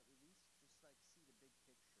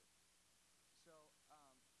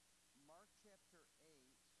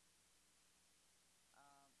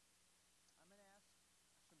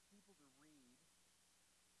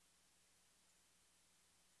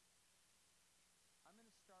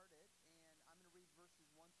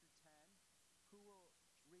1 through 10. Who will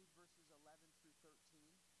read verses 11 through 13?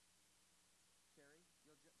 Carrie,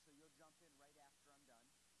 you'll jump in right after I'm done.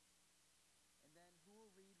 And then who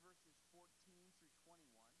will read verses 14 through 21?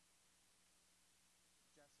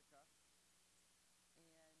 Jessica.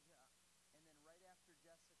 And then right after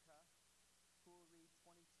Jessica, who will read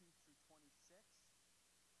 22 through 26?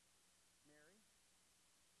 Mary.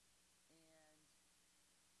 And then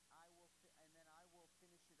I will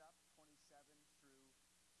finish it up 27 through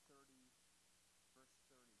 30, verse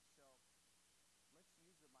 30. So let's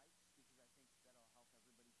use the mics because I think that'll help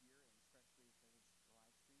everybody hear, and especially if it's the live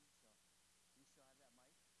stream. So do we still have that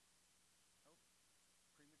mic? Nope.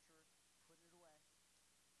 Premature. Put it away.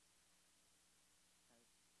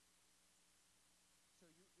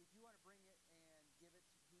 Okay. So if you want to bring it and give it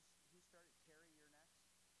to who started? Terry, you're next.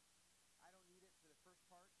 I don't need it for the first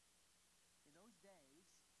part. In those days,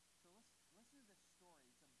 so let's listen to this story.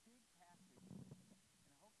 It's a big passage,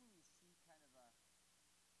 and hopefully we see kind of what's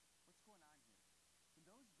going on here. In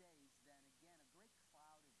those days, then again,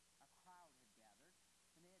 a crowd had gathered,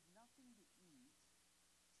 and they had nothing to eat.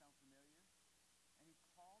 Sound familiar? And he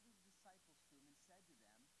called his disciples to him and said to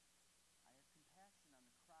them, I have compassion on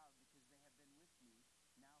the crowd because they have been with me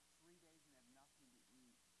now 3 days and have nothing to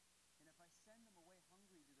eat. And if I send them away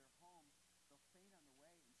hungry to their homes, they'll faint on the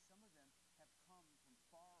way, and some of them have come from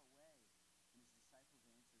far away. And his disciples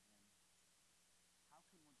answered him, how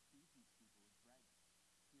can one feed these people with bread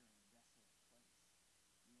here in a desolate place?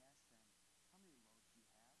 And he asked them, how many loaves do you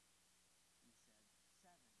have? And he said,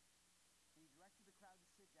 7. And he directed the crowd to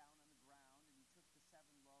sit down on the ground, and he took the 7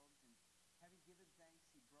 loaves, and having given thanks,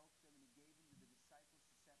 he broke them, and he gave them to the disciples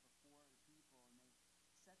to set before the people. And they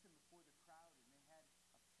set them before the crowd, and they had a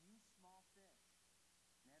few small fish.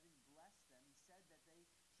 And having blessed them, he said that they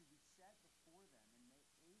should be set before them, and they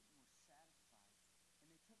ate and were satisfied. And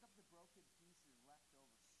they took up the broken pieces left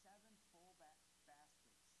over, 7 full baskets.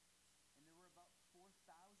 And there were about 4,000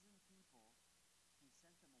 people, and he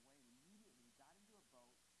sent them away. And immediately he got into a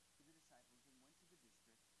boat with the disciples and went to the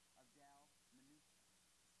district of Dalmanutha.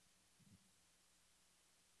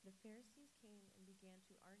 The Pharisees came and began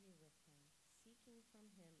to argue with him, seeking from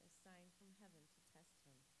him a sign from heaven to test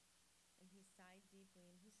him. And he sighed deeply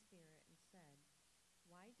in his spirit and said,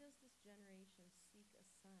 why does this generation seek a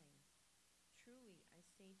sign? Truly, I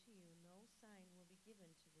say to you, no sign will be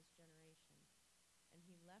given to this generation. And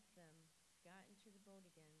he left them, got into the boat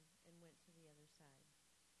again, and went to the other side.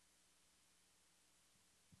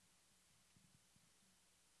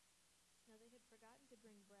 Now they had forgotten to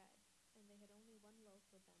bring bread, and they had only 1 loaf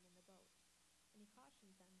with them in the boat. And he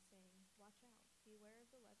cautioned them, saying, watch out, beware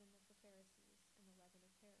of the leaven of the Pharisees and the leaven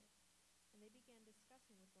of Herod. And they began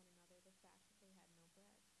discussing with one another the fact that they had no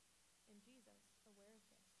bread. And Jesus, aware of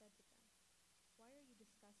this, said to them, why are you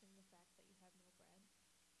discussing the fact that you have no bread?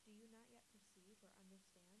 Do you not yet perceive or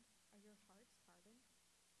understand? Are your hearts hardened?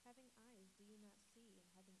 Having eyes, do you not see? And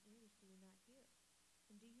having ears, do you not hear?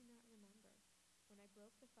 And do you not remember? When I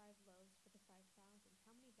broke the 5 loaves for the 5,000,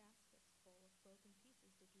 how many baskets full of broken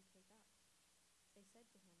pieces did you take up? They said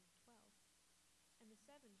to him, 12. And the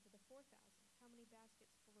 7 for the 4,000, how many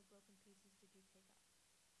baskets full of broken pieces did you take up?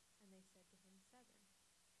 And they said to him, 7.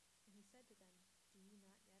 And he said to them, do you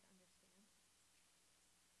not yet understand?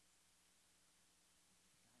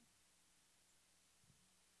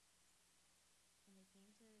 And they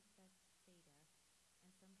came to Bethsaida,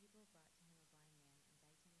 and some people brought to him a blind man and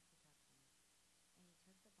begged him to touch him. And he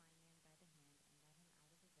took the blind man by the hand and led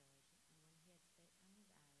him out of the village. And when he had spit on his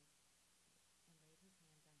eyes and laid his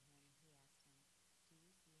hands on him, he asked him,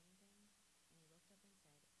 do you see anything? And he looked up and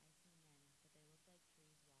said, I see men, but they look like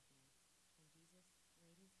trees walking. And Jesus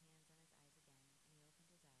laid his hands on his eyes again,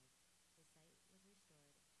 and he opened his eyes. His sight was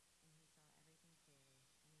restored, and he saw everything clearly.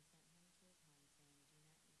 And he sent him to his home, saying, do not even enter the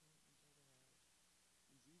village.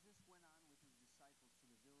 And Jesus went on with his disciples to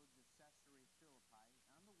the village of Caesarea Philippi.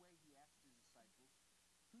 And on the way he asked his disciples,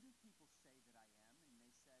 who do people say that I am?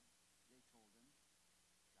 And they told him,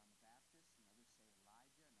 John the Baptist, and others say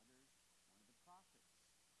Elijah, and others one of the prophets.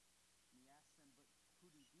 And he asked them, but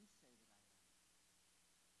who do you say that I am?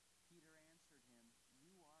 Peter answered him,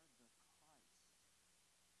 you are the Christ.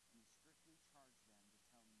 And he strictly charged them to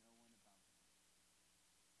tell no one about him.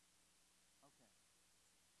 Okay.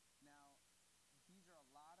 Now, these are a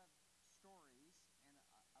lot of stories and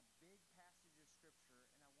a big passage of Scripture,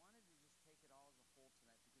 and I wanted to just take it all as a whole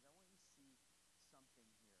tonight because I want you to see something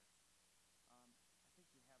here. I think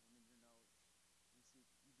you have them in your notes. Let me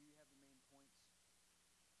see. Do you have the main points?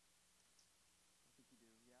 I think you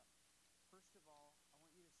do, yeah. First of all, I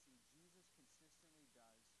want you to see Jesus consistently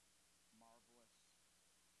does marvelously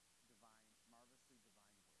divine works.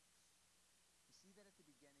 You see that at the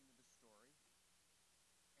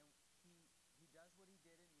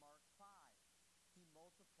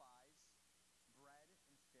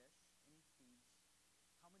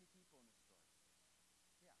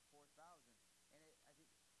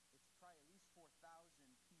probably at least 4,000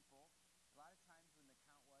 people. A lot of times when the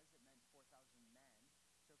count was, it meant 4,000 men.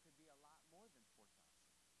 So it could be a lot more than 4,000.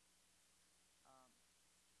 Um,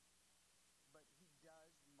 but he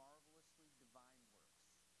does marvelously divine works.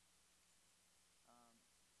 I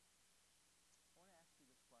want to ask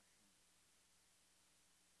you this question.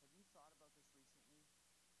 Have you thought about this recently?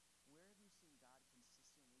 Where have you seen God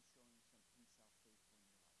consistently showing himself faithful in your life?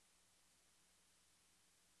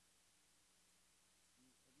 Have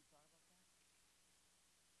you thought about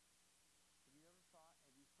that?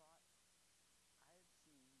 Have you thought, I have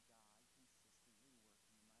seen God consistently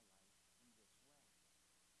working in my life in this way.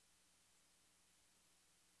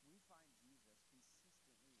 We find Jesus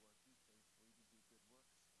consistently working faithfully to do good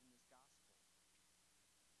works in this gospel.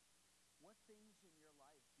 What things in your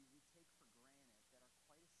life do you take for granted that are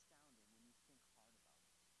quite astounding when you think hard about it?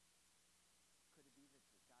 Could it be that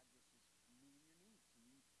God just is meeting your needs and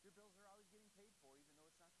your bills are always getting paid for even though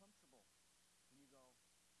it's not comfortable? And you go,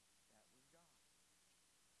 that was God.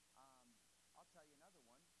 I'll tell you another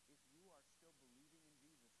one. If you are still believing in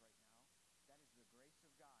Jesus right now, that is the grace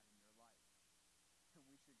of God in your life. And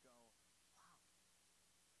we should go, wow,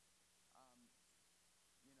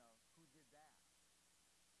 who did that?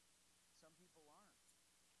 Some people aren't.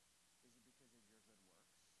 Is it because of your good works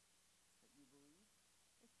that you believe?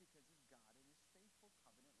 It's because of God and his faithful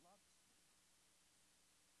covenant love to you.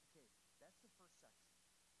 Okay, that's the first section.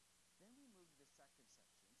 Then we move to the second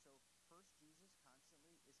section. So first, Jesus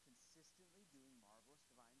constantly is consistently doing marvelous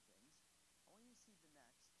divine things. I want you to see the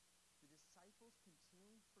next. The disciples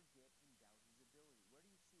continually forget and doubt his ability. Where do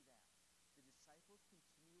you see that? The disciples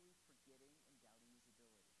continually forgetting and doubting his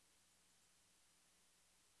ability.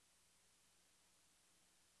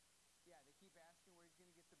 Yeah, they keep asking where he's going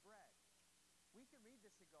to get the bread. We can read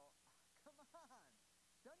this and go, come on,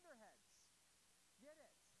 dunderheads, get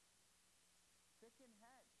it. Thicken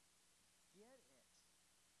head, get it.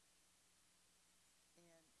 And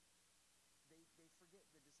they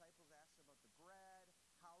forget. The disciples ask about the bread.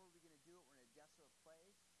 How are we going to do it? We're in a desolate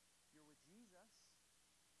place. You're with Jesus.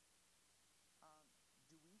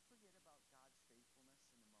 Do we forget about God's faithfulness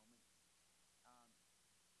in the moment?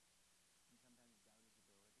 And sometimes doubt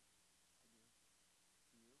his ability? I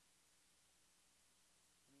do. Do you?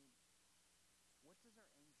 I mean, what does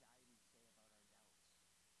our anxiety say about our doubts?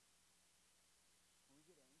 When we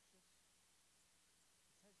get anxious,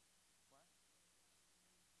 it says, what? Sure.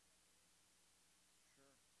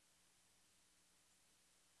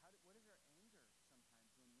 What is our anger sometimes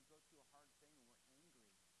when we go through a hard thing and we're angry?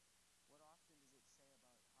 What often does it say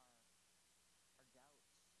about our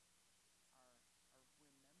doubts, our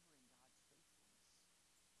remembering God's faithfulness?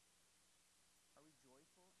 Are we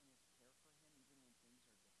joyful in his care for him even when things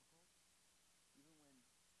are difficult? Even when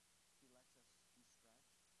he lets us be stretched?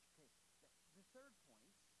 Okay, the third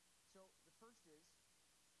point. So the first is,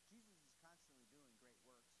 Jesus is constantly doing great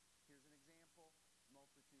works. Here's an example,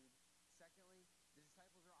 multitude. Secondly, the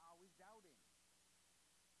disciples are always doubting.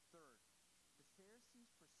 Third, the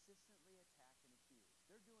Pharisees persistently attack and accuse.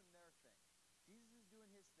 They're doing their thing. Jesus is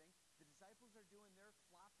doing his thing. The disciples are doing their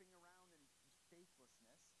flopping around in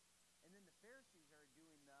faithlessness. And then the Pharisees are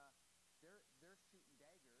doing they're shooting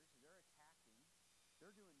daggers. They're attacking.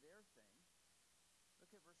 They're doing their thing.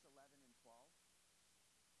 Look at verse 11 and 12.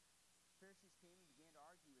 The Pharisees came and began to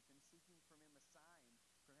argue with him, seeking from him a sign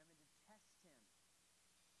from heaven to test him.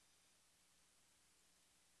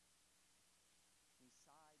 And he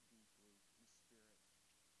sighed deeply in spirit,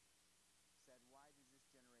 said, why does this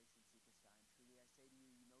generation seek a sign? Truly I say to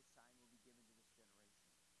you, no sign will be given to this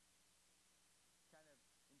generation. Kind of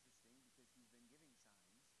interesting because he's been giving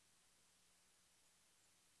signs.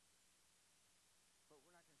 But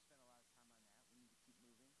we're not going to spend a lot of time on that. We need to keep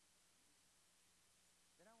moving.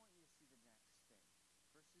 Then I want you to see the next thing.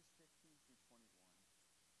 Verses 15 through 21.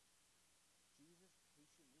 Jesus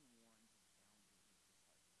patiently warns and challenges his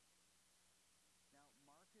disciples. Now,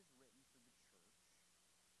 Mark is written for the church,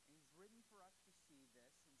 and he's written for us to see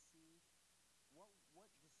this and see what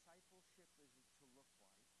discipleship is to look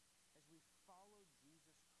like as we follow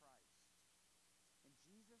Jesus Christ.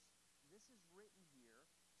 And this is written here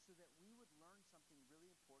so that we would learn something really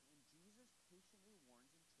important. And Jesus patiently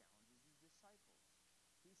warns and challenges his disciples.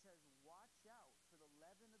 He says, watch out for the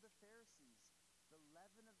leaven of the Pharisees, the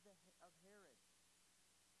leaven of Herod.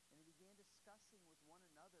 And they began discussing with one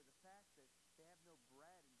another the fact that they have no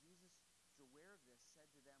bread. And Jesus is aware of this,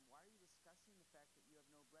 said to them, why are you discussing the fact that you have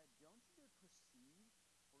no bread? Don't you perceive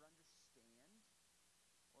or understand?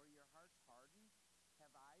 Or your hearts hardened?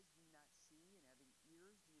 Have eyes, do you not see? And having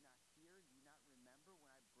ears, do you not hear? And do you not remember when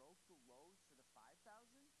I broke the loaves for the 5,000?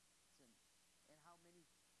 And how many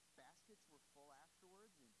baskets were full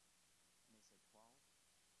afterwards? And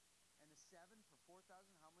 12. And the 7 for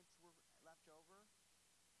 4,000, how much were left over?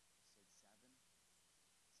 He said 7.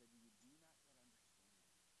 He said, you do not yet understand.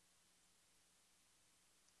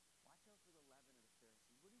 Watch out for the leaven of the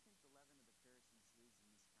Pharisees. What do you think the leaven of the Pharisees is in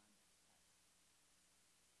this text?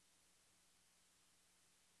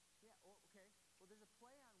 Yeah, oh, okay. Well, there's a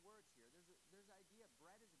play on words here. There's idea.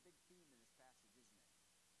 Bread is a big theme in this passage, isn't it?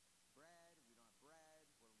 Bread, we don't have bread.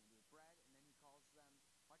 What are we going to do with bread? And then he calls them,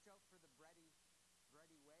 watch out for the bready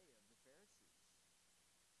way of the Pharisees.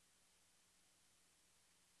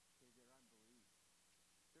 Okay, their unbelief.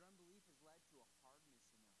 Their unbelief has led to a hardness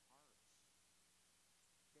in their hearts.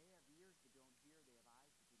 They have ears but don't hear. They have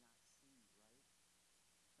eyes but do not see, right?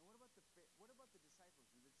 And what about the disciples?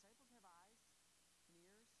 Do the disciples have eyes and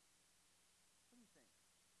ears? What do you think?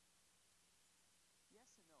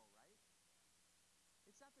 Yes and no, right?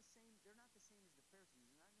 It's not the same. They're not the same as the Pharisees.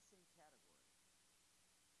 They're not in the same category.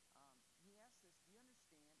 He asked this, do you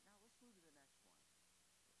understand? Now let's move to the next one.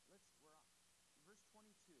 We're on verse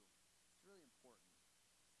 22. It's really important.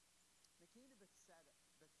 They came to Bethsaida,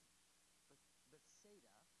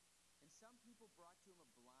 and some people brought to him a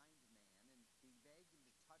blind man, and they begged him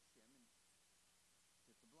to touch him, and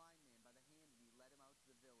took the blind man by the hand, and he led him out to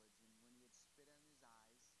the village, and when he had spit on his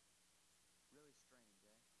eyes, really strange,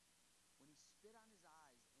 eh? When he spit on his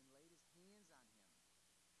eyes and laid his hands on him,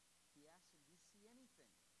 he asked him, do you see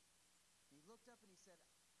anything? And he looked up and he said,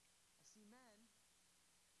 I see men,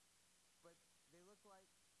 but they look like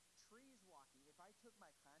trees walking. If I took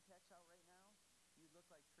my contacts out right now, you'd look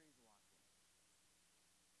like trees walking.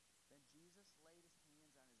 Then Jesus laid his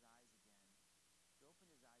hands on his eyes again. He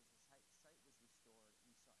opened his eyes, his sight was restored, and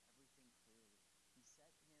he saw everything clearly. He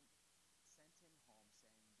sent him home,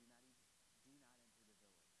 saying, do not enter the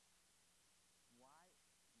village. Why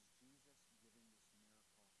is Jesus giving this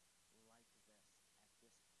miracle like this at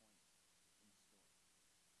this point in the story?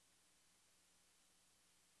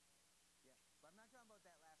 Yeah, but I'm not talking about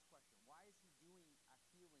that last question. Why is he doing a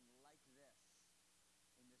healing like this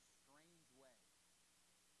in this strange way?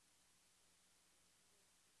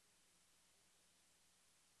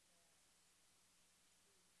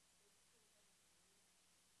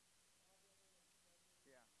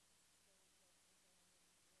 Yeah. Okay.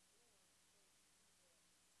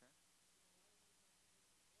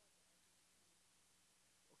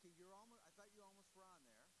 Okay, I thought you almost were on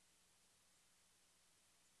there.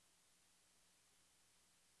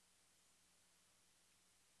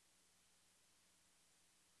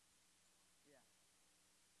 Yeah.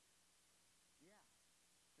 Yeah.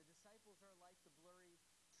 The disciples are like the blurry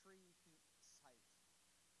tree sight.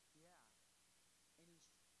 Yeah. And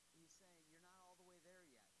he's saying, you're not all the way there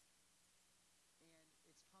yet. And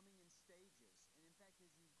it's coming in stages. And in fact,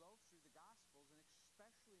 as you go through the Gospels, and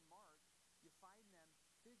especially Mark, you find them,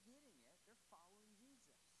 they're getting it. They're following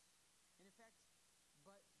Jesus. And in fact,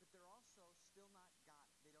 but they're also still not got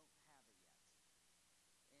it. They don't have it yet.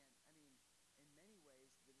 And I mean, in many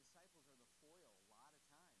ways, the disciples are the foil a lot of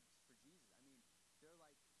times for Jesus. I mean,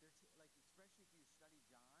 like especially if you study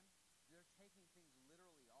John, they're taking things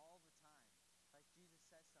literally all the time. Like Jesus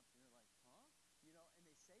says something, they're like, huh? You know, and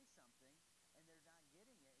they say something, and they're not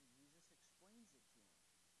getting it, and Jesus explains it to them.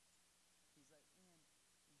 He's like, man,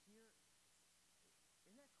 and here,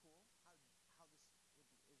 isn't that cool how this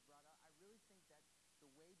is brought out? I really think that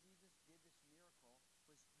the way Jesus did this miracle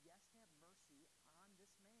was, yes, to have mercy on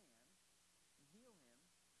this man and heal him,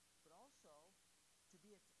 but also to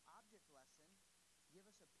be an object lesson, give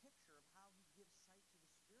us a picture of how he gives sight to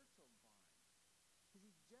the spiritual blind. Because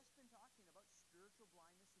he's just been talking about spiritual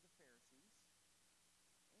blindness of the Pharisees,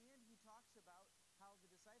 and he talks about how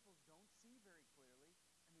the disciples don't see very clearly.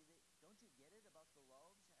 I mean, don't you get it about the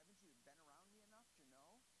loaves? Haven't you been around me enough to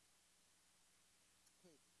know?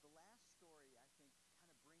 Okay, the last story, I think, kind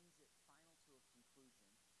of brings it final to a conclusion.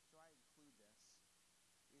 So I include this,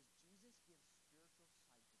 is Jesus gives spiritual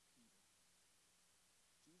sight to Peter.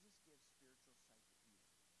 Jesus gives spiritual sight to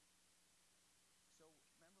Peter. So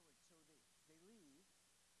remember, they leave.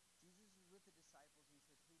 Jesus is with the disciples, and he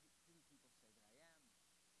says, who do people say that I am?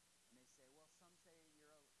 And they say, well, some say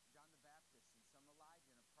you're John the Baptist, and some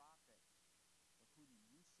Elijah and a prophet. But who do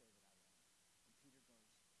you say that I am? And Peter goes,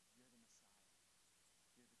 you're the Messiah.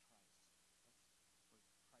 You're the Christ.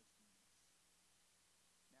 That's what Christ means.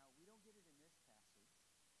 Now, we don't get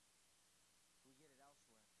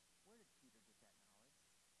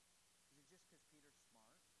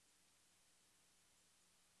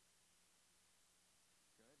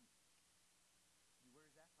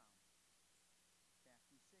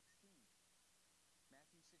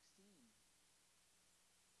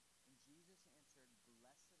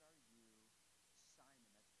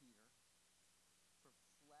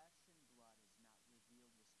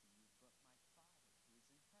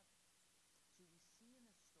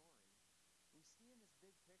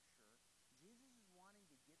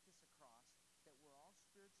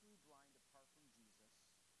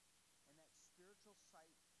spiritual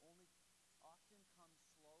sight only often comes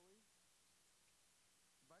slowly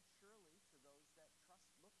but surely to those that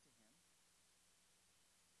look to him.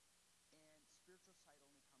 And spiritual sight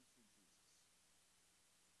only comes through Jesus.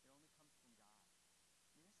 It only comes from God.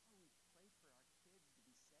 I mean, that's why we pray for our kids to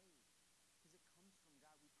be saved, because it comes from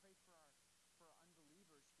God. We pray for our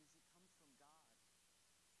unbelievers because it comes from God.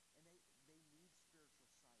 And they need spiritual sight.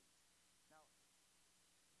 Now,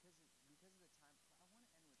 because of the time, I want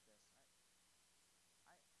to end with this.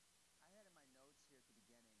 I I had in my notes here at the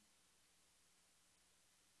beginning,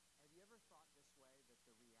 have you ever thought this way, that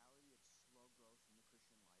the reality of slow growth in the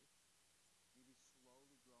Christian life, maybe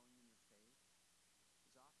slowly growing in your faith,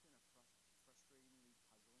 is often a frustratingly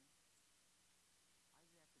puzzling? Why does it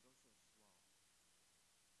have to go so slow?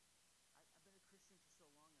 I've been a Christian for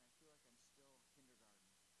so long, and I feel like I'm still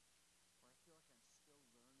kindergarten, or I feel like I'm still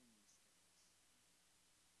learning these things.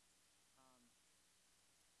 Um,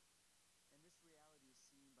 and this reality is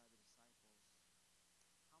seen by the disciples.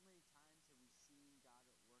 How many times have we seen God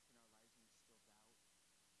at work in our lives and we still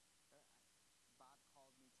doubt? Bob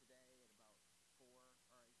called me today at about 4,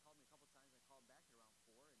 or he called me a couple times. I called back at around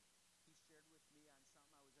 4, and he shared with me on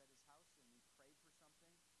something. I was at his house, and we prayed for something.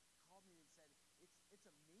 He called me and said, it's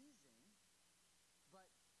amazing, but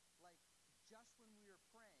like just when we were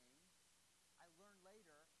praying, I learned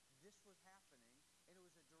later this was happening, and it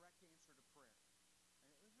was a direct answer to prayer. And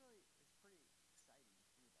it was pretty exciting to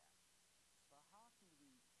hear that. But how often do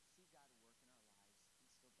we see God work in our lives and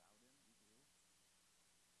still doubt him? We do.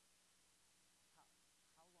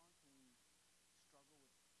 How long can we struggle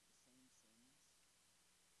with the same sins?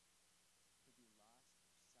 Could be lust,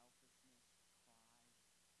 or selfishness, or pride,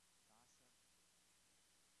 gossip,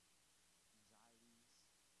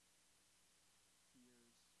 anxieties,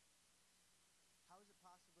 fears. How is it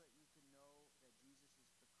possible that you can know that Jesus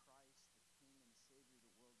is the Christ, the King and the Savior of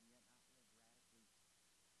the world, and yet not live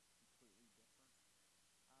radically, completely different?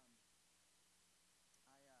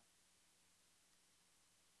 Um, I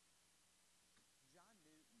John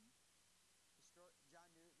Newton,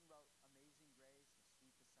 John Newton wrote "Amazing Grace," "How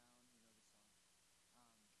Sweet the Sound."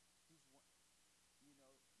 You know the song. He's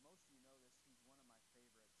one. Most of you know this. He's one of my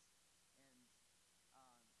favorites, and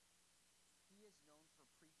um, he is known for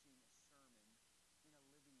preaching a sermon in a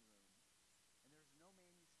living room, and there's no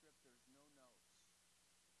manuscript, there's no notes,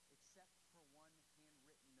 except for one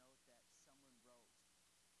handwritten note that someone wrote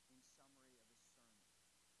in summary of his sermon,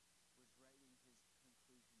 was writing his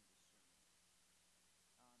conclusion of his sermon.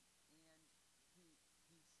 And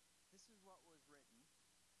this is what was written.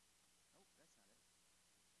 Oh, that's not it.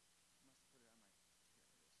 I must have put it on my, here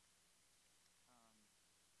it is.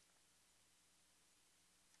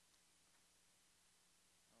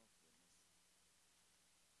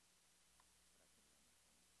 Oh, goodness.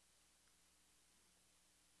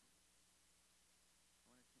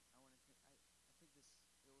 But I put it on my phone. I think this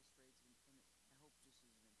illustrates, and I hope just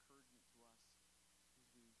as an encouragement to us as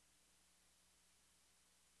we go.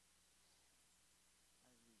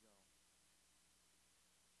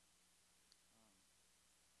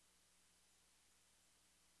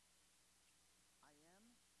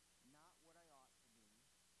 Um, I am not what I ought to be.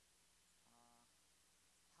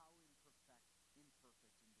 How imperfect and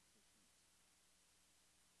deficient.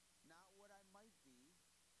 Not what I might be,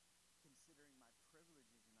 considering my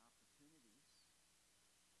privileges and opportunities.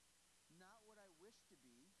 Not what I wish to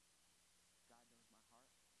be. God knows my heart,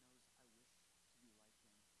 knows I wish to be like him.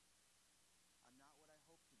 I'm not what I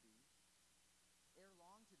hope to be. Ere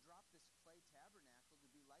long to drop this clay tabernacle to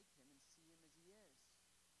be like him and see him as he is.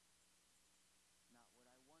 Not what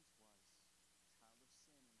I once was, child of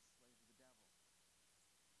sin and slave of the devil.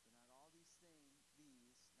 But not all these,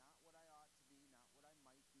 not what I ought to be, not what I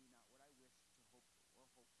might be, not what I wish to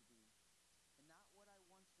hope to be, and not what I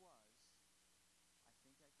once was. I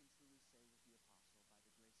think I can truly say with the apostle, by the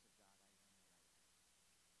grace of God, I am what I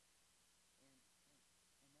am.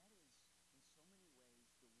 And that is, in so many ways,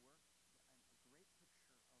 the work, a great picture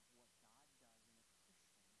of what God does in a Christian in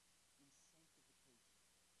sanctification.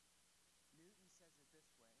 Newton says it this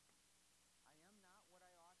way: I am not what I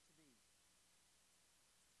ought to be.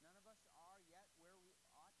 None of us are yet where we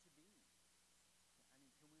ought to be. I mean,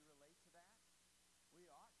 can we relate to that? We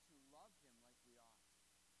ought to love him like we ought.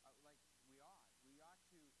 We ought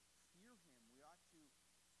to fear him. We ought to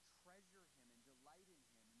treasure him and delight in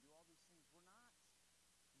him and do all these things. We're not.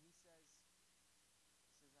 And he says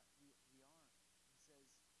we aren't. He says,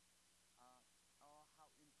 oh, how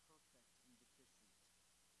imperfect and deficient.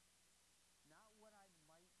 Not what I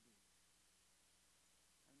might be.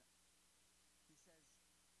 He says,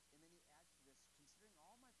 and then he adds to this, considering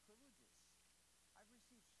all my privileges. I've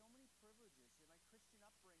received so many privileges in my Christian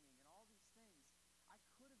upbringing and all these things.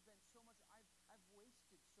 spent so much, I've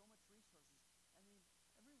wasted so much resources. I mean,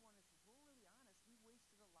 every one of us, if we're really honest, we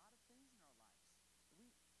wasted a lot of things in our lives.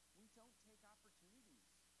 We don't take opportunities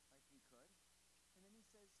like we could. And then he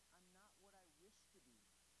says, I'm not what I wish to be.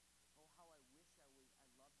 Oh, how I wish I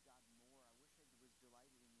loved God more. I wish I was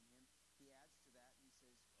delighted in him. He adds to that and he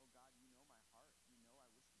says, oh God, you know